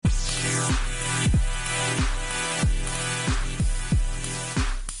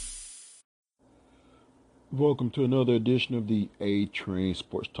Welcome to another edition of the A Train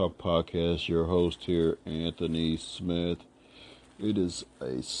Sports Talk Podcast. Your host here, Anthony Smith. It is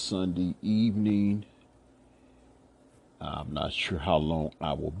a Sunday evening. I'm not sure how long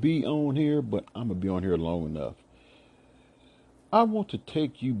I will be on here, but I'm going to be on here long enough. I want to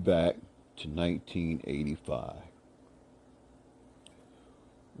take you back to 1985.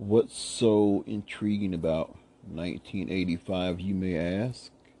 What's so intriguing about 1985, you may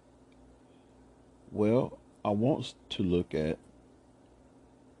ask? Well, I want to look at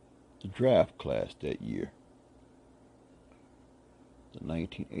the draft class that year, the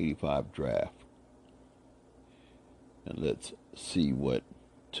 1985 draft. And let's see what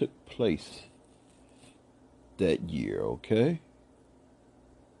took place that year, okay?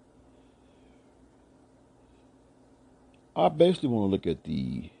 I basically want to look at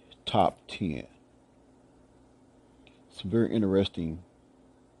the top 10. Some very interesting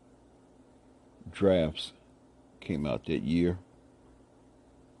drafts came out that year.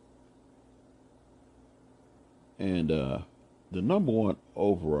 And the number one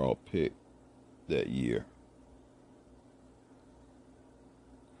overall pick that year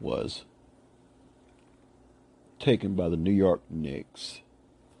was taken by the New York Knicks,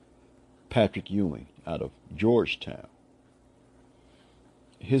 Patrick Ewing out of Georgetown.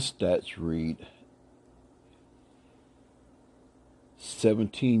 His stats read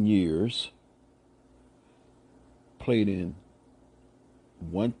 17 years, played in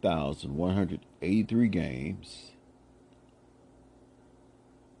 1,183 games,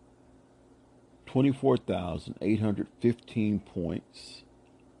 24,815 points,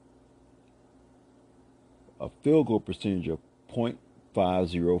 a field goal percentage of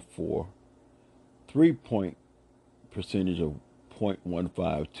 .504, 3-point percentage of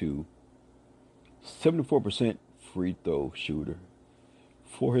 .152, 74% free throw shooter.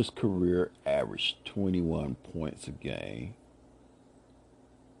 For his career, averaged 21 points a game.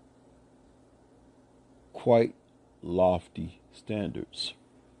 Quite lofty standards.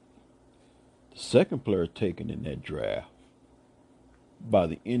 The second player taken in that draft by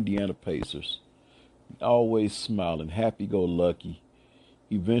the Indiana Pacers, always smiling, happy-go-lucky,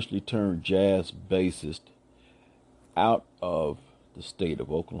 eventually turned jazz bassist out of the state of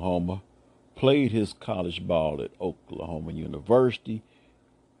Oklahoma, played his college ball at Oklahoma University.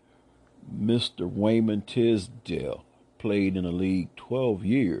 Mr. Wayman Tisdale played in the league 12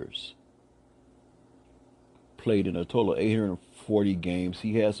 years, played in a total of 840 games.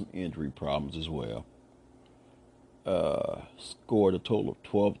 He had some injury problems as well. Scored a total of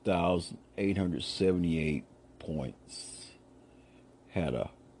 12,878 points. Had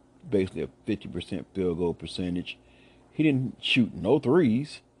basically a 50% field goal percentage. He didn't shoot no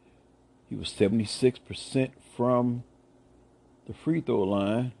threes. He was 76% from the free throw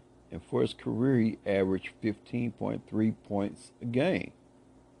line. And for his career, he averaged 15.3 points a game.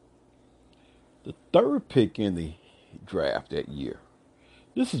 The third pick in the draft that year.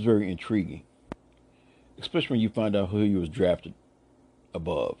 This is very intriguing, especially when you find out who he was drafted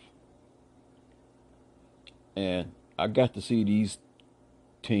above. And I got to see these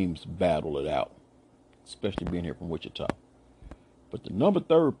teams battle it out, especially being here from Wichita. But the number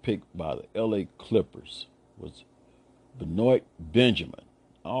third pick by the LA Clippers was Benoit Benjamin.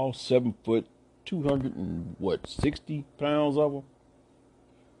 All 7 foot, 60 pounds of him.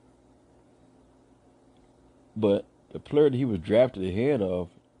 But the player that he was drafted ahead of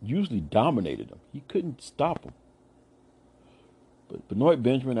usually dominated him. He couldn't stop him. But Benoit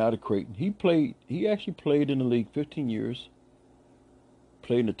Benjamin out of Creighton, he actually played in the league 15 years.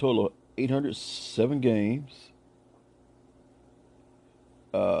 Played in a total of 807 games.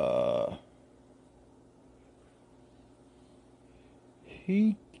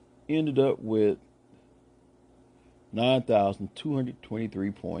 He ended up with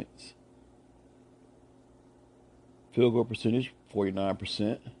 9,223 points. Field goal percentage,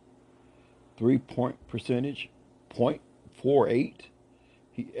 49%. 3-point percentage, .48.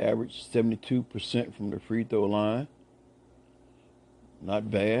 He averaged 72% from the free throw line. Not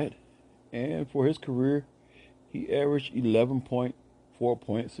bad. And for his career, he averaged 11.4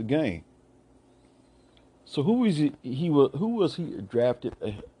 points a game. So who was he drafted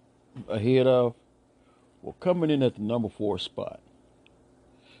ahead of? Well, coming in at the number 4 spot.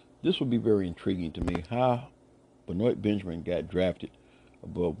 This would be very intriguing to me, how Benoit Benjamin got drafted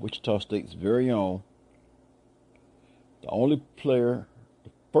above Wichita State's very own, the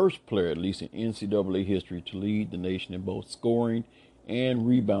first player at least in NCAA history to lead the nation in both scoring and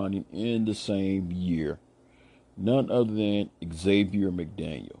rebounding in the same year. None other than Xavier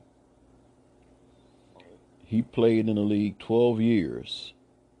McDaniel. He played in the league 12 years,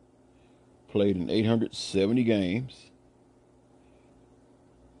 played in 870 games,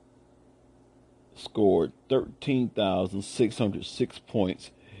 scored 13,606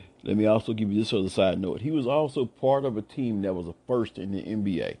 points. Let me also give you this other side note. He was also part of a team that was a first in the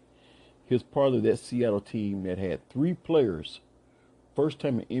NBA. He was part of that Seattle team that had three players, first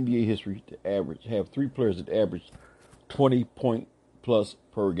time in NBA history to have three players that averaged 20 point plus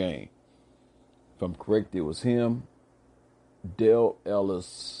per game. If I'm correct, it was him, Dale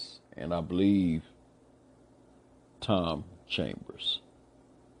Ellis, and I believe Tom Chambers.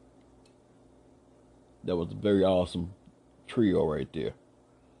 That was a very awesome trio right there.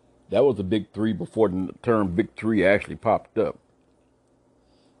 That was the big three before the term big three actually popped up,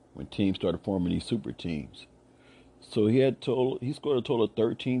 when teams started forming these super teams. So he scored a total of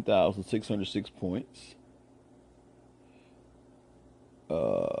 13,606 points.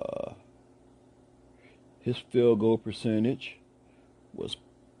 His field goal percentage was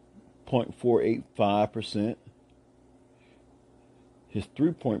 .485%. His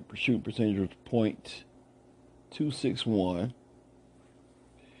three-point shooting percentage was .261.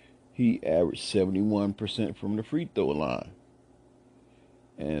 He averaged 71% from the free throw line.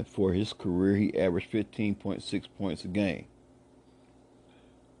 And for his career, he averaged 15.6 points a game.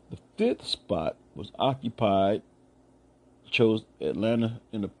 The fifth spot was occupied, chose Atlanta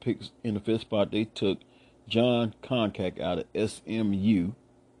in the fifth spot. They took John Koncak out of SMU,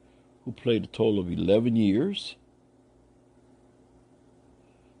 who played a total of 11 years.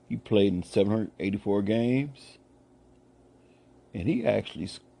 He played in 784 games. And he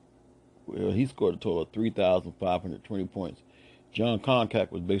scored a total of 3,520 points. John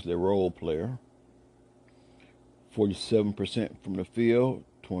Koncak was basically a role player. 47% from the field,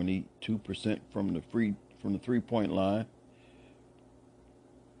 22% from the three-point line.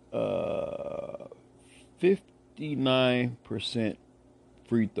 59%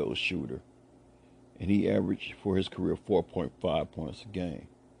 free throw shooter. And he averaged for his career 4.5 points a game.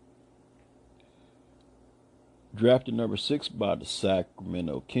 Drafted number 6 by the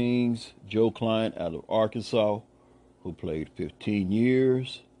Sacramento Kings, Joe Klein out of Arkansas, who played 15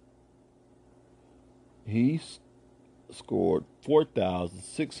 years. He scored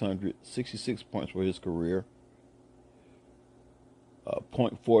 4,666 points for his career.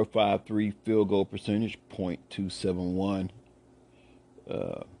 .453 field goal percentage, .271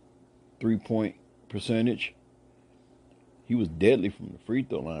 3-point percentage. He was deadly from the free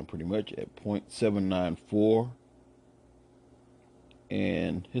throw line pretty much at .794.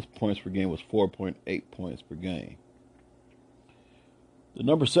 And his points per game was 4.8 points per game. The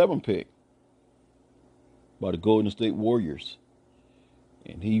number 7 pick by the Golden State Warriors.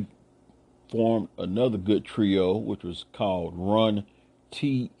 And he formed another good trio, which was called Run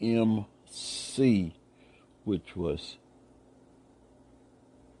TMC, which was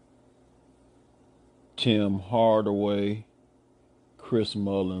Tim Hardaway, Chris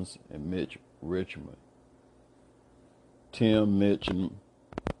Mullins, and Mitch Richmond. Tim, Mitch, and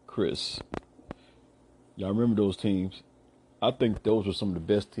Chris. Y'all remember those teams? I think those were some of the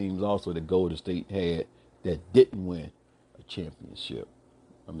best teams also that Golden State had that didn't win a championship.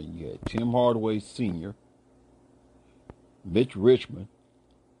 I mean, you had Tim Hardaway Sr., Mitch Richmond,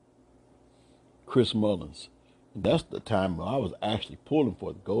 Chris Mullins. And that's the time when I was actually pulling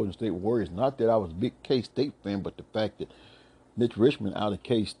for the Golden State Warriors. Not that I was a big K-State fan, but the fact that Mitch Richmond out of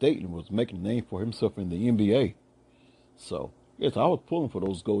K-State and was making a name for himself in the NBA. So, yes, I was pulling for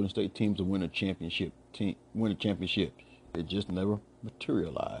those Golden State teams to win a championship. It just never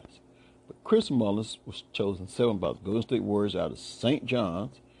materialized. But Chris Mullins was chosen 7th by the Golden State Warriors out of St.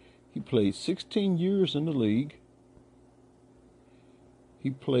 John's. He played 16 years in the league. He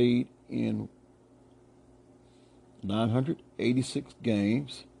played in 986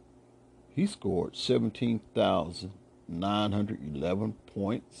 games. He scored 17,911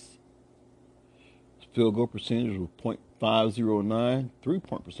 points. His field goal percentage was .509.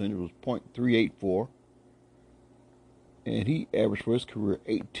 Three-point percentage was .384. And he averaged for his career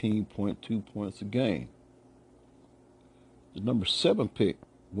 18.2 points a game. The number 8 pick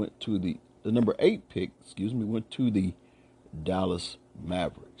went to the Dallas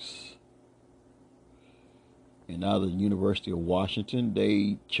Mavericks. And out of the University of Washington,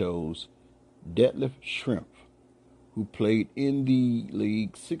 they chose Detlef Schrempf, who played in the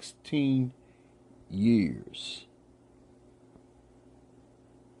league 16 years.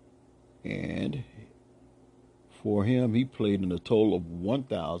 And for him, he played in a total of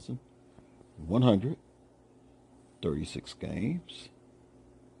 1,136 games.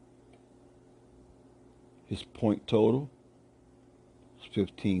 His point total was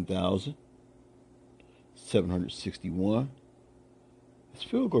 15,761. His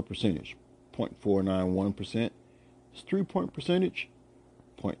field goal percentage, .491%. His three-point percentage,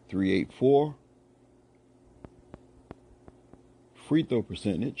 .384. Free throw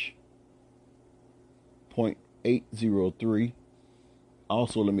percentage, .803.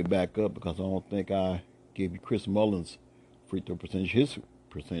 Also, let me back up because I don't think I gave you Chris Mullins' free throw percentage. His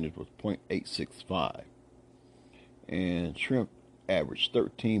percentage was .865. And Shrimp averaged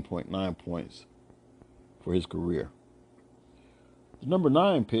 13.9 points for his career. The number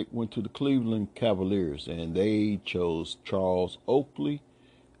 9 pick went to the Cleveland Cavaliers, and they chose Charles Oakley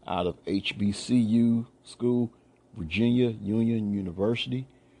out of HBCU school, Virginia Union University.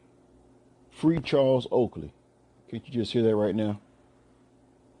 Free Charles Oakley. Can't you just hear that right now?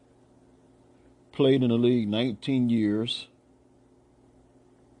 Played in the league 19 years.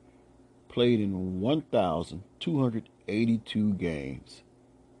 Played in 1,282 games.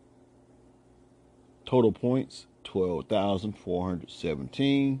 Total points,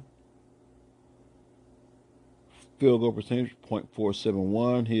 12,417. Field goal percentage,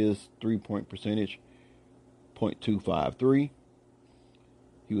 .471. His three-point percentage, .253.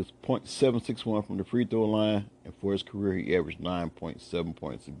 He was .761 from the free throw line, and for his career, he averaged 9.7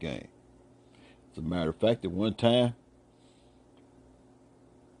 points a game. As a matter of fact, at one time,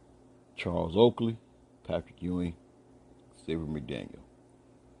 Charles Oakley, Patrick Ewing, Xavier McDaniel,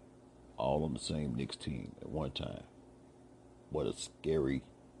 all on the same Knicks team at one time. What a scary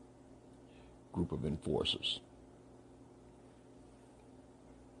group of enforcers.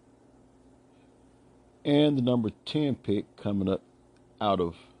 And the number 10 pick coming up out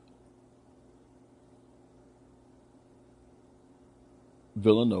of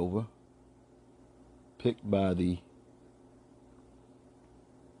Villanova, picked by the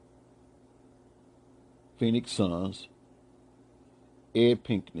Phoenix Suns, Ed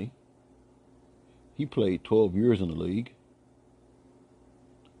Pinckney. He played 12 years in the league,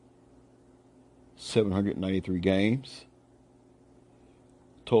 793 games,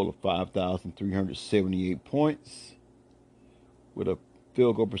 total of 5,378 points, with a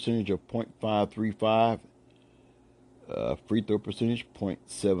field goal percentage of .535, free throw percentage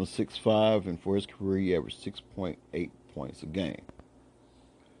 .765, and for his career he averaged 6.8 points a game.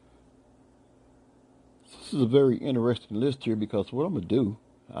 This is a very interesting list here because what I'm going to do,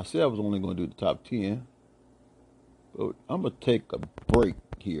 I said I was only going to do the top 10, but I'm going to take a break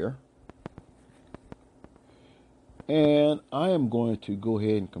here. And I am going to go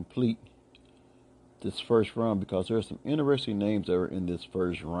ahead and complete this first round because there are some interesting names that are in this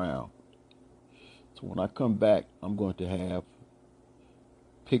first round. So when I come back, I'm going to have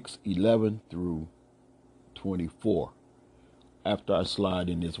picks 11 through 24 after I slide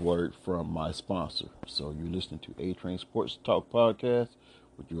in this word from my sponsor. So you're listening to A-Train Sports Talk Podcast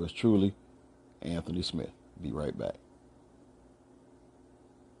with yours truly, Anthony Smith. Be right back.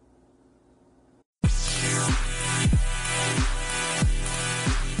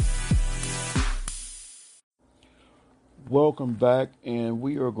 Welcome back, and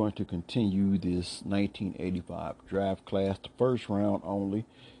we are going to continue this 1985 draft class, the first round only.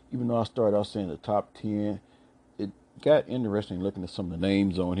 Even though I started out saying the top 10, it got interesting looking at some of the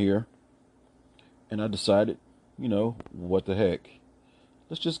names on here, and I decided, what the heck.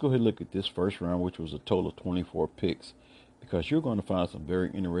 Let's just go ahead and look at this first round, which was a total of 24 picks, because you're going to find some very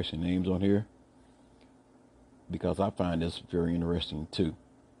interesting names on here, because I find this very interesting too.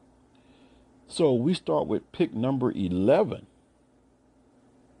 So we start with pick number 11.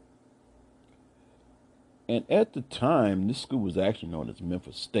 And at the time, this school was actually known as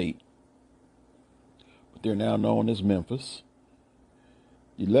Memphis State, but they're now known as Memphis.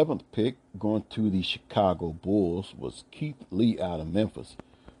 The 11th pick, going to the Chicago Bulls, was Keith Lee out of Memphis,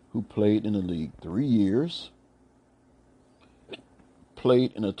 who played in the league 3 years,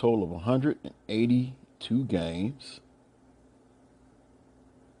 played in a total of 182 games.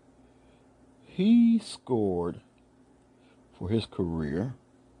 He scored for his career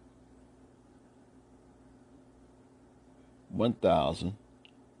 1,000,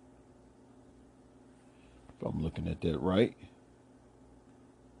 if I'm looking at that right.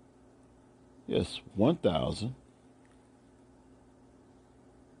 Yes,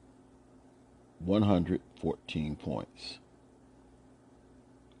 1,114 points.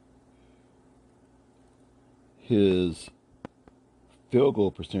 His field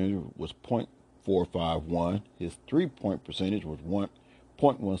goal percentage was .451. His three-point percentage was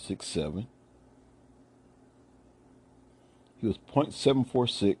 .167. He was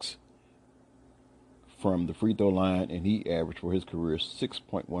 .746 from the free throw line, and he averaged for his career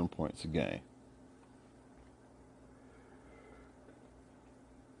 6.1 points a game.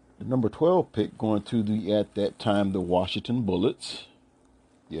 The number 12 pick going to at that time, the Washington Bullets,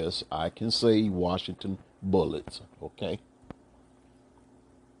 Yes, I can say Washington Bullets, okay?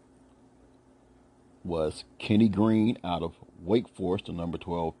 Was Kenny Green out of Wake Forest, the number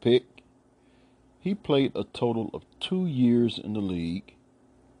 12 pick. He played a total of 2 years in the league,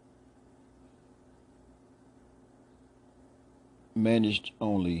 managed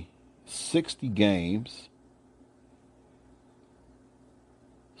only 60 games,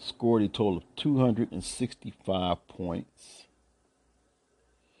 scored a total of 265 points.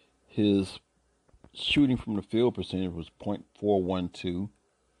 His shooting from the field percentage was .412.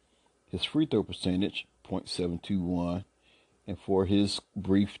 His free throw percentage, .721. And for his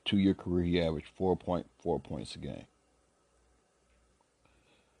brief 2-year career, he averaged 4.4 points a game.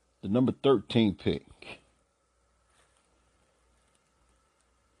 The number 13 pick,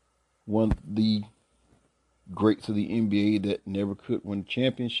 one of the greats of the NBA that never could win a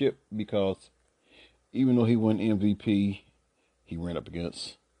championship, because even though he won MVP, he ran up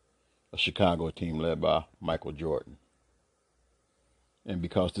against a Chicago team led by Michael Jordan. And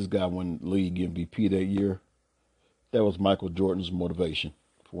because this guy won league MVP that year, that was Michael Jordan's motivation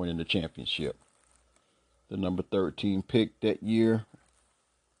for winning the championship. The number 13 pick that year,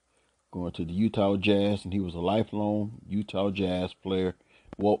 going to the Utah Jazz, and he was a lifelong Utah Jazz player.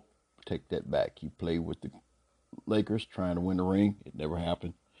 Well, take that back. He played with the Lakers trying to win the ring. It never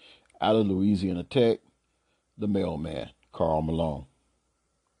happened. Out of Louisiana Tech, the mailman, Karl Malone.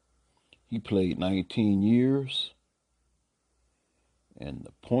 He played 19 years, and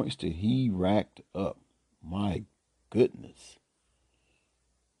the points that he racked up, my goodness.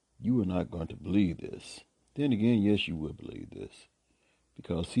 You are not going to believe this. Then again, yes, you will believe this,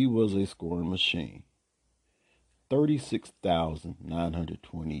 because he was a scoring machine.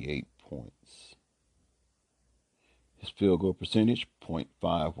 36,928 points. His field goal percentage,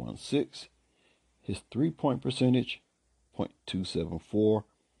 .516. His three-point percentage, .274.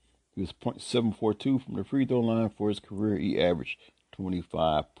 He was .742 from the free throw line. For his career, he averaged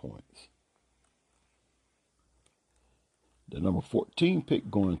 25 points. The number 14 pick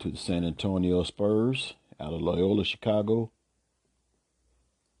going to the San Antonio Spurs out of Loyola, Chicago,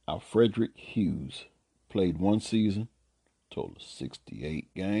 Alfredrick Hughes. Played 1 season, total of 68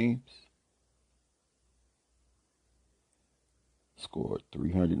 games. Scored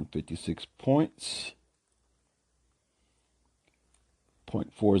 356 points.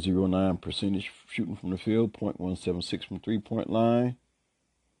 .409 percentage shooting from the field, .176 from three-point line.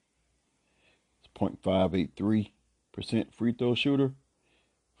 It's .583% free throw shooter.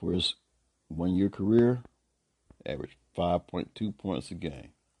 For his 1-year career, averaged 5.2 points a game.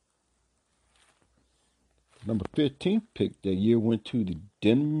 Number 15 pick that year went to the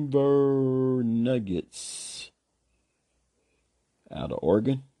Denver Nuggets out of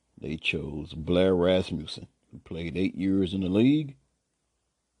Oregon. They chose Blair Rasmussen, who played 8 years in the league.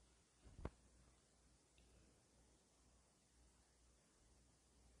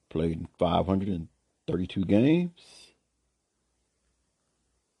 Played in 532 games.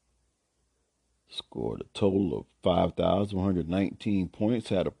 Scored a total of 5,119 points.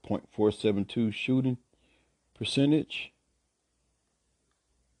 Had a .472 shooting percentage.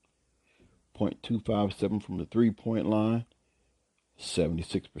 .257 from the three-point line.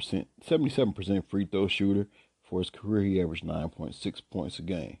 77% free throw shooter. For his career, he averaged 9.6 points a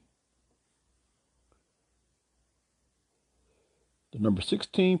game. The number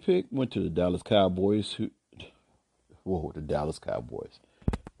 16 pick went to the Dallas Cowboys, the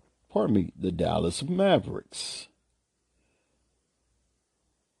Dallas Mavericks,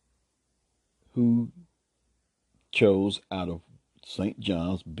 who chose out of St.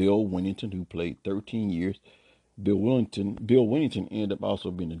 John's Bill Wennington, who played 13 years. Bill Wennington ended up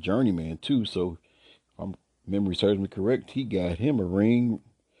also being a journeyman too, so if my memory serves me correct, he got him a ring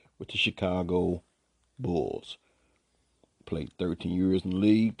with the Chicago Bulls. Played 13 years in the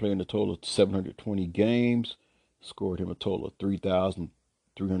league, playing a total of 720 games, scored him a total of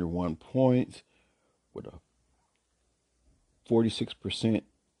 3,301 points with a 46%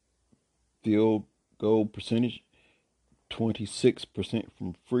 field goal percentage, 26%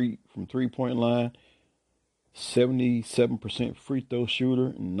 from three-point line, 77% free throw shooter,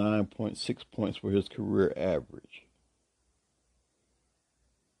 and 9.6 points for his career average.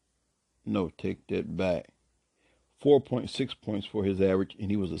 No, take that back. 4.6 points for his average,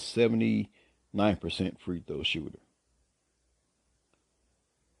 and he was a 79% free throw shooter.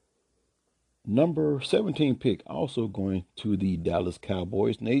 Number 17 pick also going to the Dallas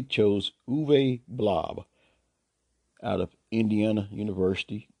Cowboys, and they chose Uwe Blab out of Indiana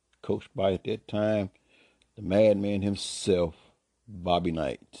University, coached by, at that time, the madman himself, Bobby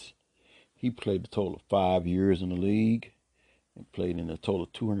Knight. He played a total of 5 years in the league, and played in a total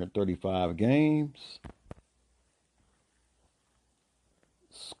of 235 games.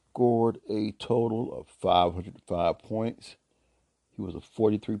 Scored a total of 505 points. He was a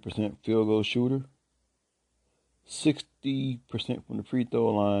 43% field goal shooter, 60% from the free throw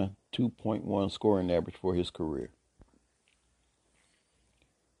line, 2.1 scoring average for his career.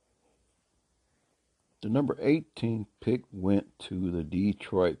 The number 18 pick went to the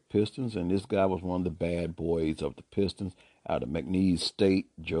Detroit Pistons, and this guy was one of the bad boys of the Pistons out of McNeese State.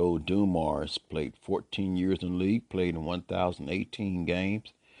 Joe Dumars played 14 years in the league, played in 1,018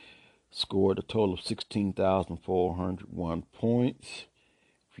 games, scored a total of 16,401 points.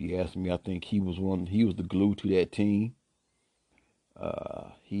 If you ask me, I think he was the glue to that team.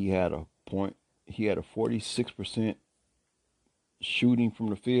 He had a 46% shooting from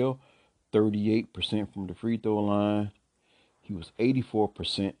the field, 38% from the free throw line. He was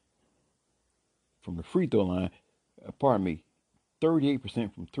 84% from the free throw line. 38%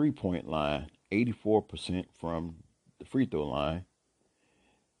 from 3-point line, 84% from the free throw line.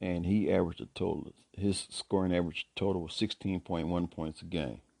 And his scoring average total was 16.1 points a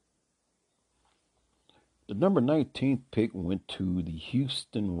game. The number 19th pick went to the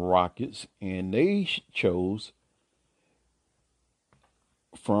Houston Rockets, and they chose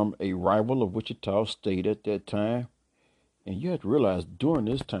from a rival of Wichita State at that time. And you have to realize during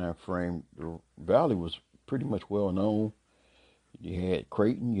this time frame, the Valley was pretty much well known. You had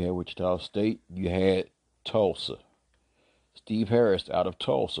Creighton, you had Wichita State, you had Tulsa. Steve Harris out of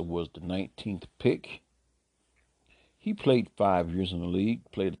Tulsa was the 19th pick. He played 5 years in the league,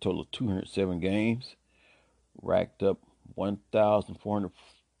 played a total of 207 games, racked up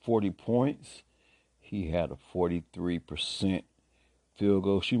 1,440 points. He had a 43% field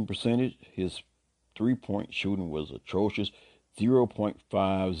goal shooting percentage. His 3-point shooting was atrocious,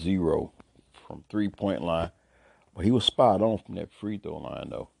 0.50 from 3-point line. But he was spot on from that free throw line,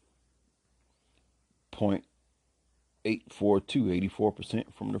 though. 0.842,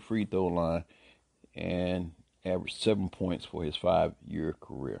 84% from the free throw line, and averaged 7 points for his 5-year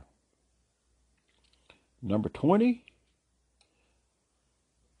career. Number 20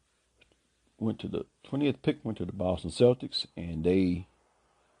 went to the 20th pick, went to the Boston Celtics, and they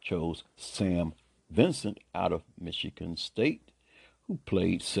chose Sam Vincent out of Michigan State, who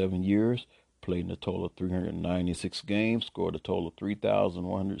played 7 years, played in a total of 396 games, scored a total of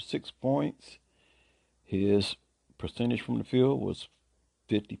 3,106 points. His percentage from the field was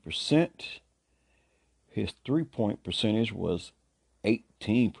 50%. His 3-point percentage was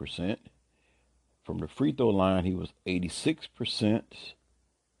 18%. From the free throw line, he was 86%.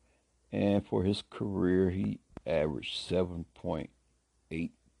 And for his career, he averaged 7.8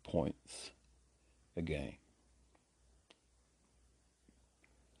 points a game.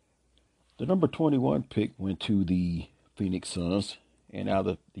 The number 21 pick went to the Phoenix Suns, and out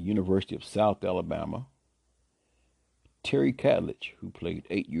of the University of South Alabama, Terry Catledge, who played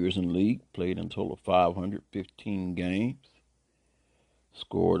 8 years in the league, played in a total of 515 games,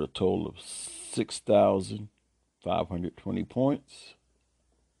 scored a total of 6,520 points.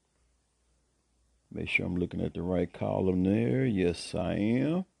 Make sure I'm looking at the right column there. Yes, I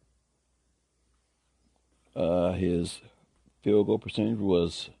am. His field goal percentage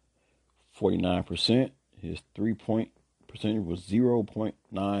was 49%. His 3-point percentage was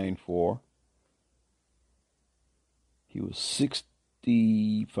 0.94. He was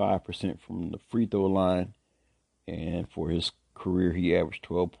 65% from the free throw line, and for his career, he averaged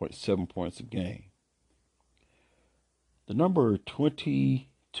 12.7 points a game. The number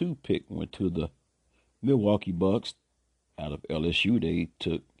 22 pick went to the Milwaukee Bucks out of LSU. They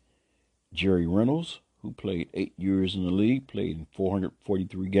took Jerry Reynolds, who played 8 years in the league, played in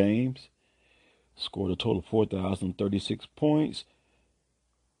 443 games, scored a total of 4,036 points,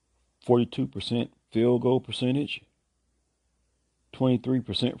 42% field goal percentage,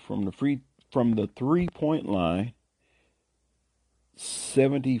 23% from the 3-point line,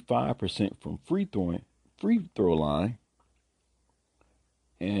 75% from free throw line,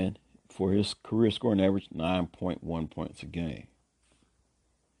 and for his career scoring average, 9.1 points a game.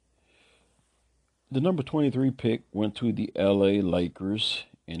 The number 23 pick went to the LA Lakers,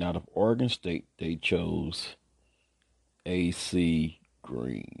 and out of Oregon State, they chose A.C.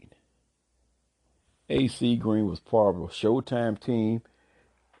 Green. A.C. Green was part of a Showtime team,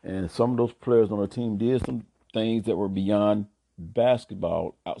 and some of those players on the team did some things that were beyond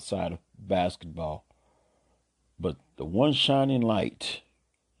basketball, outside of basketball. But the one shining light,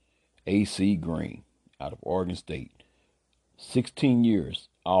 A.C. Green out of Oregon State, 16 years.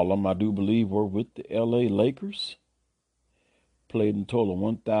 All of them, I do believe, were with the L.A. Lakers. Played in total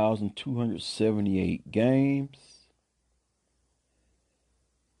 1,278 games.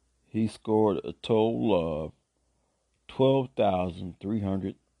 He scored a total of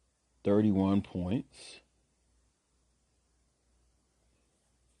 12,331 points,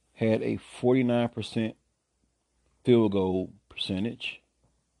 had a 49% field goal percentage,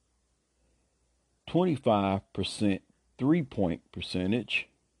 25% three-point percentage,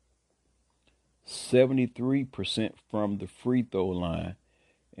 73% from the free throw line,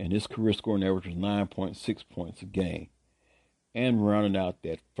 and his career scoring average was 9.6 points a game. And rounding out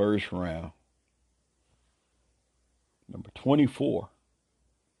that first round, number 24,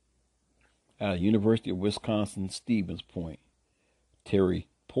 out of University of Wisconsin-Stevens Point, Terry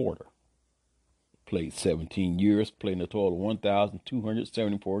Porter. Played 17 years, played in a total of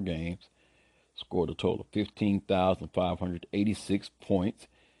 1,274 games, scored a total of 15,586 points,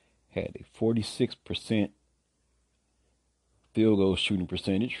 had a 46% field goal shooting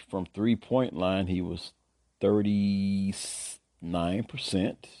percentage. From three-point line, he was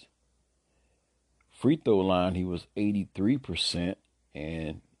 39%. Free throw line, he was 83%.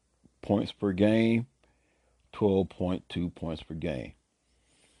 And points per game, 12.2 points per game.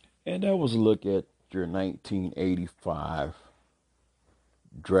 And that was a look at your 1985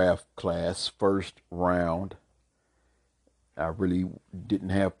 draft class, first round. I really didn't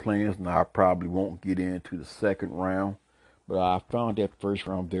have plans, and I probably won't get into the second round. But I found that first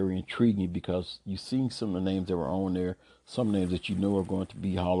round very intriguing because you see some of the names that were on there, some names that you know are going to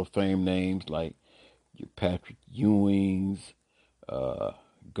be Hall of Fame names, like your Patrick Ewings,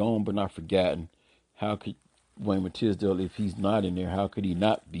 gone but not forgotten. How could Wayman Tisdale, if he's not in there, how could he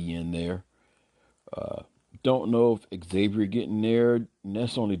not be in there? Don't know if Xavier getting there, and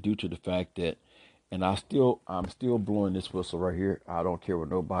that's only due to the fact that, and I'm still blowing this whistle right here. I don't care what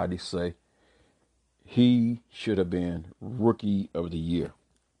nobody say. He should have been Rookie of the Year.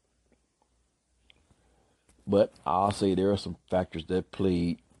 But I'll say there are some factors that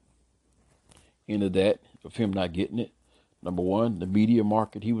played into that of him not getting it. Number one, the media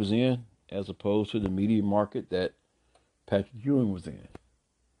market he was in, as opposed to the media market that Patrick Ewing was in.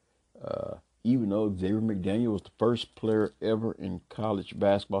 Even though Xavier McDaniel was the first player ever in college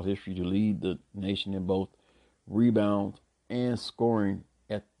basketball history to lead the nation in both rebounds and scoring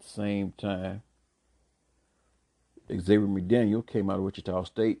at the same time. Xavier McDaniel came out of Wichita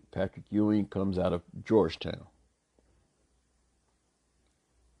State. Patrick Ewing comes out of Georgetown.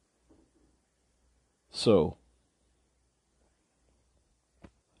 So,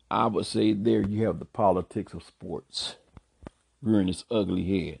 I would say there you have the politics of sports rearing its ugly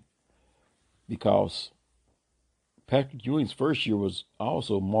head. Because Patrick Ewing's first year was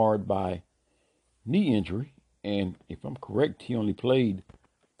also marred by knee injury. And if I'm correct, he only played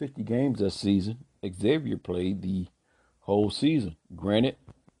 50 games that season. Xavier played the whole season. Granted,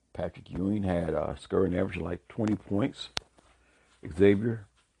 Patrick Ewing had a scoring average of like 20 points. Xavier,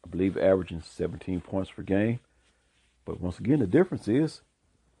 I believe, averaging 17 points per game. But once again, the difference is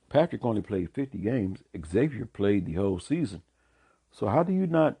Patrick only played 50 games. Xavier played the whole season. So how do you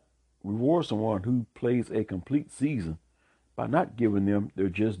not reward someone who plays a complete season by not giving them their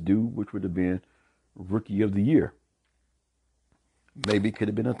just due, which would have been Rookie of the Year? Maybe it could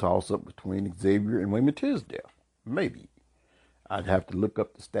have been a toss-up between Xavier and Wayman Tisdale. Maybe. I'd have to look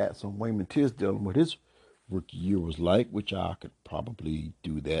up the stats on Wayman Tisdale and what his rookie year was like, which I could probably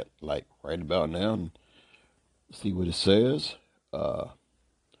do that like right about now and see what it says.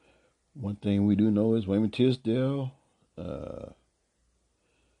 One thing we do know is Wayman Tisdale, let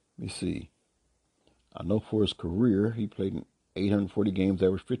me see. I know for his career, he played in 840 games,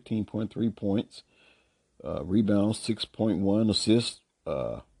 averaged 15.3 points, rebounds 6.1, assists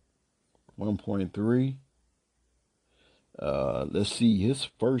 1.3. Let's see, his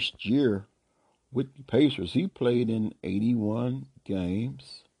first year with the Pacers, he played in 81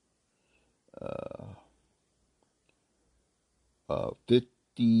 games,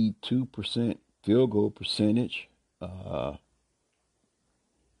 52% field goal percentage.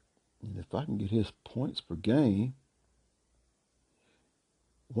 And if I can get his points per game,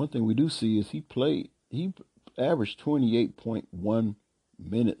 one thing we do see is he averaged 28.1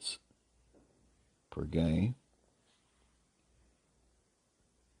 minutes per game.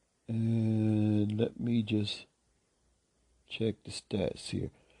 And let me just check the stats here.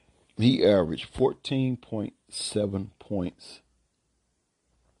 He averaged 14.7 points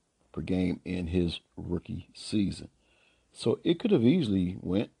per game in his rookie season. So it could have easily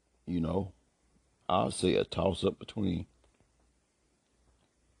went, I'll say a toss-up between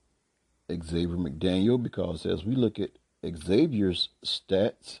Xavier McDaniel, because as we look at Xavier's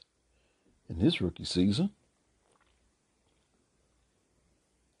stats in his rookie season,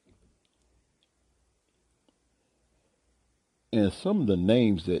 And some of the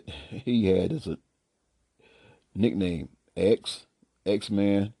names that he had as a nickname,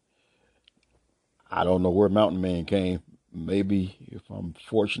 X-Man. I don't know where Mountain Man came. Maybe if I'm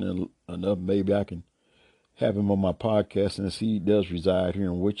fortunate enough, maybe I can have him on my podcast. And since he does reside here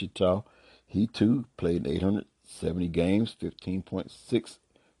in Wichita, he too played 870 games, 15.6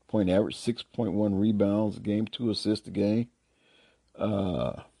 point average, 6.1 rebounds a game, 2 assists a game.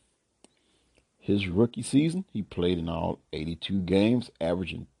 His rookie season, he played in all 82 games,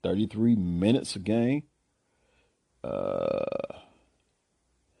 averaging 33 minutes a game.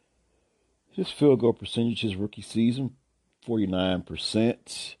 His field goal percentage, his rookie season,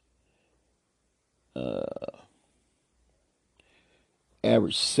 49%.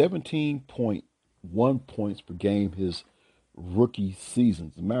 Averaged 17.1 points per game his rookie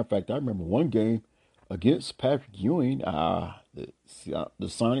season. As a matter of fact, I remember one game against Patrick Ewing, the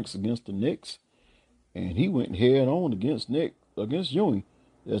Sonics against the Knicks, and he went head on against Ewing,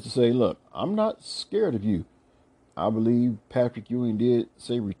 as to say, look, I'm not scared of you. I believe Patrick Ewing did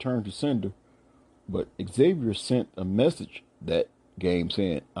say return to sender, but Xavier sent a message that game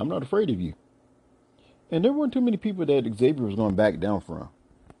saying, I'm not afraid of you. And there weren't too many people that Xavier was going to back down from.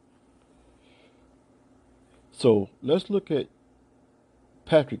 So let's look at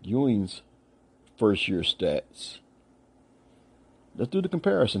Patrick Ewing's first year stats. Let's do the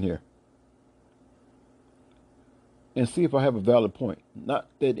comparison here and see if I have a valid point. Not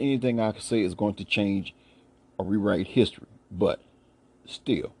that anything I can say is going to change or rewrite history, but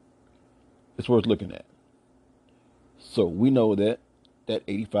still, it's worth looking at. So we know that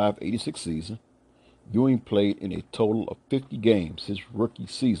 85-86 season, Ewing played in a total of 50 games his rookie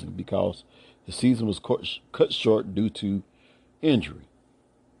season because the season was cut short due to injury.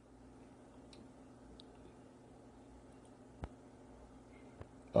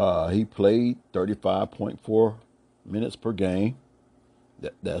 He played 35.4 minutes per game.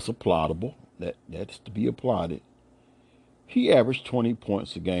 That's applaudable. That's to be applauded. He averaged 20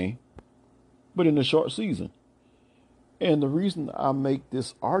 points a game, but in a short season. And the reason I make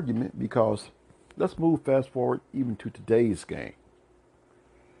this argument, because let's move fast forward even to today's game.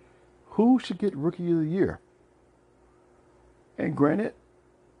 Who should get Rookie of the Year? And granted,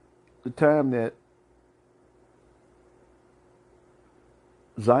 the time that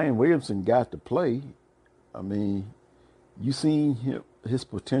Zion Williamson got to play, I mean, you seen his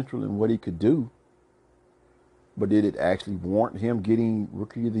potential and what he could do. But did it actually warrant him getting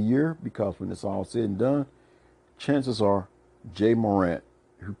Rookie of the Year? Because when it's all said and done, chances are Jay Morant,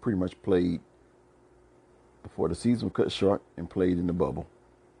 who pretty much played before the season was cut short and played in the bubble,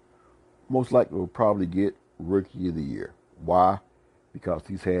 most likely will probably get Rookie of the Year. Why? Because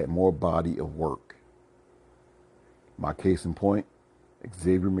he's had more body of work. My case in point,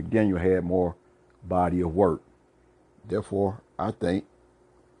 Xavier McDaniel had more body of work. Therefore, I think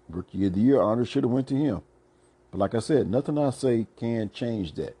Rookie of the Year honor should have went to him. But like I said, nothing I say can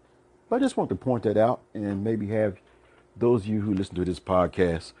change that. But I just want to point that out and maybe have those of you who listen to this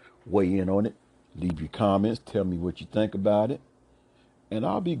podcast weigh in on it. Leave your comments. Tell me what you think about it. And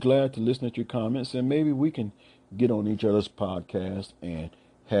I'll be glad to listen to your comments, and maybe we can get on each other's podcast and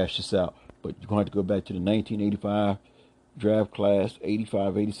hash this out. But you're going to have to go back to the 1985 draft class,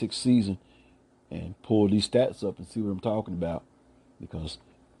 85-86 season, and pull these stats up and see what I'm talking about, because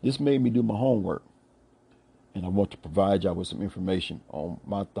this made me do my homework. And I want to provide y'all with some information on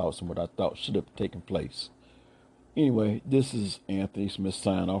my thoughts and what I thought should have taken place. Anyway, this is Anthony Smith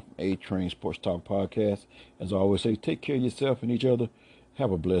signing off from A-Train Sports Talk Podcast. As I always say, take care of yourself and each other.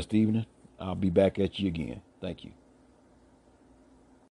 Have a blessed evening. I'll be back at you again. Thank you.